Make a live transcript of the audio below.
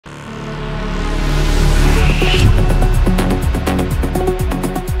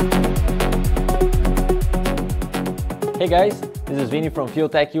guys, this is Vinny from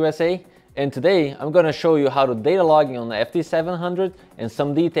FuelTech USA, and today I'm going to show you how to data logging on the FT700 and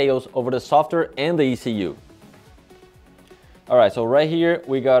some details over the software and the ECU. Alright, so right here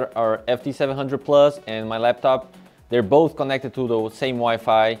we got our FT700PLUS and my laptop. They're both connected to the same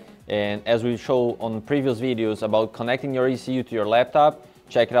Wi-Fi, and as we show on previous videos about connecting your ECU to your laptop,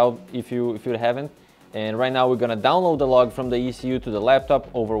 check it out if you haven't. And right now we're going to download the log from the ECU to the laptop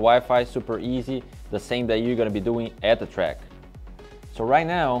over Wi-Fi, super easy, the same that you're going to be doing at the track. So right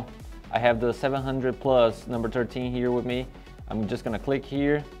now I have the 700PLUS number 13 here with me. I'm just going to click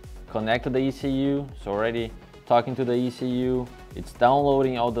here, connect to the ECU. So already talking to the ECU, it's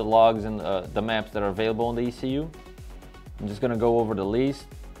downloading all the logs and the maps that are available on the ECU. I'm just going to go over the list,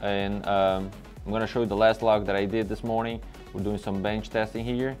 and I'm going to show you the last log that I did this morning. We're doing some bench testing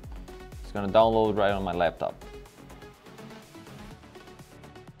here. It's going to download right on my laptop.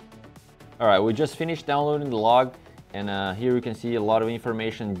 Alright, we just finished downloading the log, and here you can see a lot of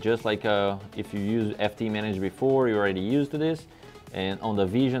information, just like if you use FT Manager before, you're already used to this. And on the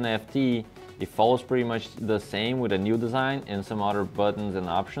Vision FT, it follows pretty much the same with a new design and some other buttons and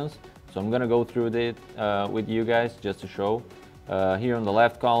options. So I'm going to go through it with you guys just to show. Here on the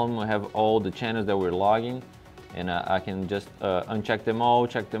left column we have all the channels that we're logging, and I can just uncheck them all,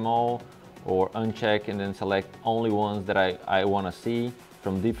 check them all, or uncheck and then select only ones that I want to see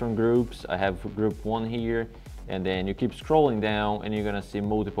from different groups. I have group 1 here, and then you keep scrolling down and you're going to see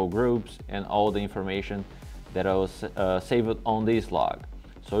multiple groups and all the information that I was saved on this log.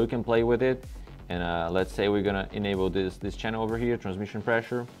 So you can play with it, and let's say we're going to enable this channel over here, transmission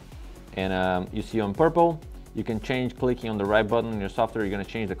pressure, and you see on purple, you can change clicking on the right button in your software. You're going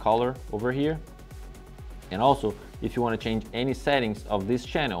to change the color over here. And also, if you want to change any settings of this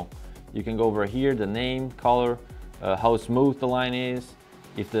channel, you can go over here, the name, color, how smooth the line is,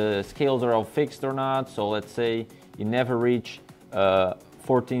 if the scales are all fixed or not. So let's say you never reach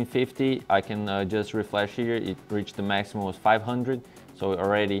 1450, I can just refresh here. It reached the maximum was 500, so it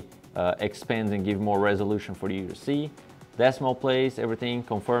already expands and give more resolution for you to see. Decimal place, everything,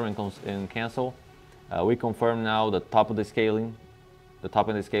 confirm and cancel. We confirm now the top of the scaling. The top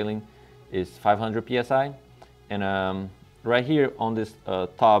of the scaling is 500 psi, and right here on this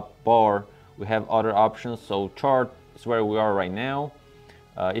top bar we have other options. So chart is where we are right now.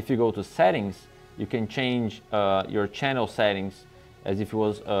 If you go to settings, you can change your channel settings as if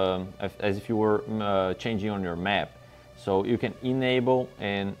you were changing on your map. So you can enable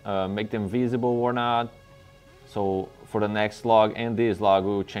and make them visible or not. So for the next log and this log, we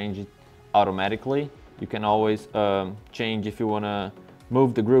will change it automatically. You can always change if you want to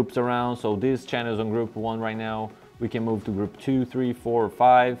move the groups around. So this channel is on group 1 right now. We can move to group 2, 3, 4,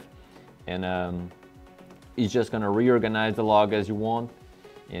 5, and it's just going to reorganize the log as you want.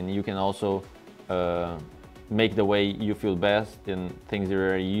 And you can also make the way you feel best in things that are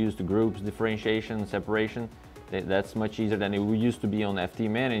already used to groups, differentiation, separation. That's much easier than it used to be on FT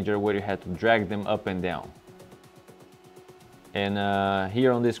Manager, where you had to drag them up and down. And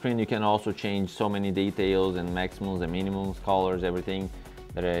here on this screen you can also change so many details and maximums and minimums, colors, everything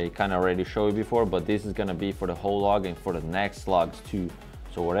that I kind of already showed you before, but this is going to be for the whole log and for the next logs too.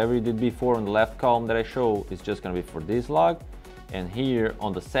 So whatever you did before on the left column that I show is just going to be for this log, and here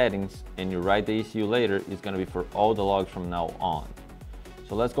on the settings, and you write the ECU later, it's going to be for all the logs from now on.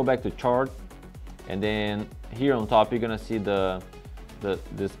 So let's go back to chart, and then here on top you're going to see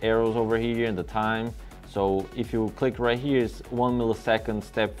these arrows over here and the time. So if you click right here, it's 1 millisecond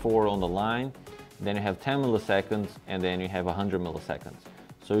step forward on the line, then you have 10 milliseconds, and then you have 100 milliseconds.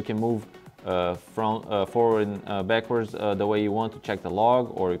 So you can move forward and backwards the way you want to check the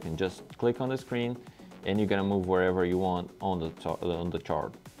log, or you can just click on the screen and you're gonna move wherever you want on the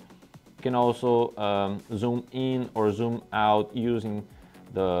chart. You can also zoom in or zoom out using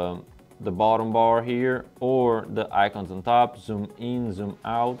the bottom bar here, or the icons on top, zoom in, zoom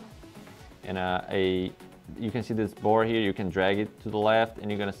out. And you can see this bar here, you can drag it to the left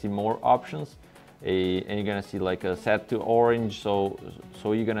and you're gonna see more options, and you're gonna see like a set to orange, so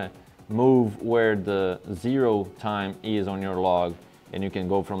you're gonna move where the 0 time is on your log, and you can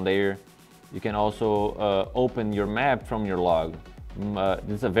go from there. You can also open your map from your log.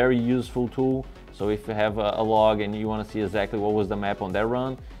 This is a very useful tool, so if you have a log and you want to see exactly what was the map on that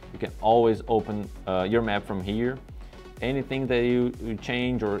run, you can always open your map from here. Anything that you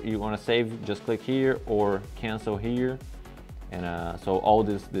change or you want to save, just click here or cancel here. And so all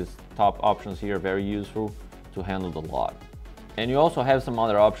these top options here are very useful to handle the log. And you also have some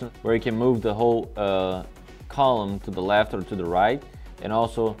other options where you can move the whole column to the left or to the right, and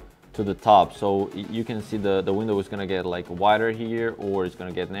also to the top. So you can see the window is going to get like wider here, or it's going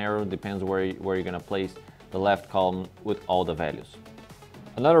to get narrow, depends where you're going to place the left column with all the values.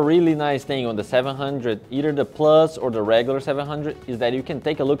 Another really nice thing on the 700, either the Plus or the regular 700, is that you can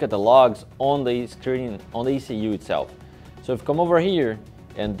take a look at the logs on the screen, on the ECU itself. So if you come over here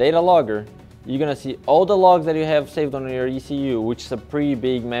and data logger, you're gonna see all the logs that you have saved on your ECU, which is a pretty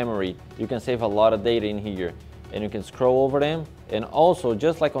big memory. You can save a lot of data in here, and you can scroll over them. And also,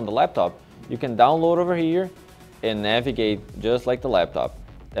 just like on the laptop, you can download over here and navigate just like the laptop.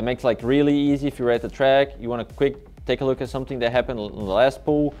 That makes like really easy if you're at the track, you want to take a look at something that happened in the last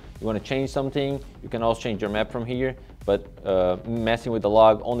pool, you want to change something, you can also change your map from here, but messing with the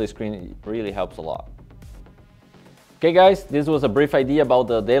log on the screen really helps a lot. Okay guys, this was a brief idea about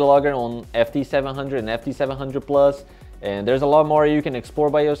the data logger on FT700 and FT700PLUS, and there's a lot more you can explore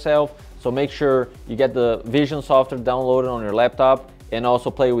by yourself, so make sure you get the Vision software downloaded on your laptop and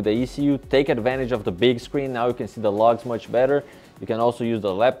also play with the ECU. Take advantage of the big screen, now you can see the logs much better. You can also use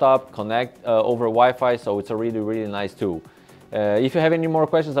the laptop, connect over Wi-Fi, so it's a really nice tool. If you have any more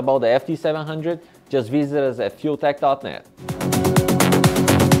questions about the FT700, just visit us at FuelTech.net.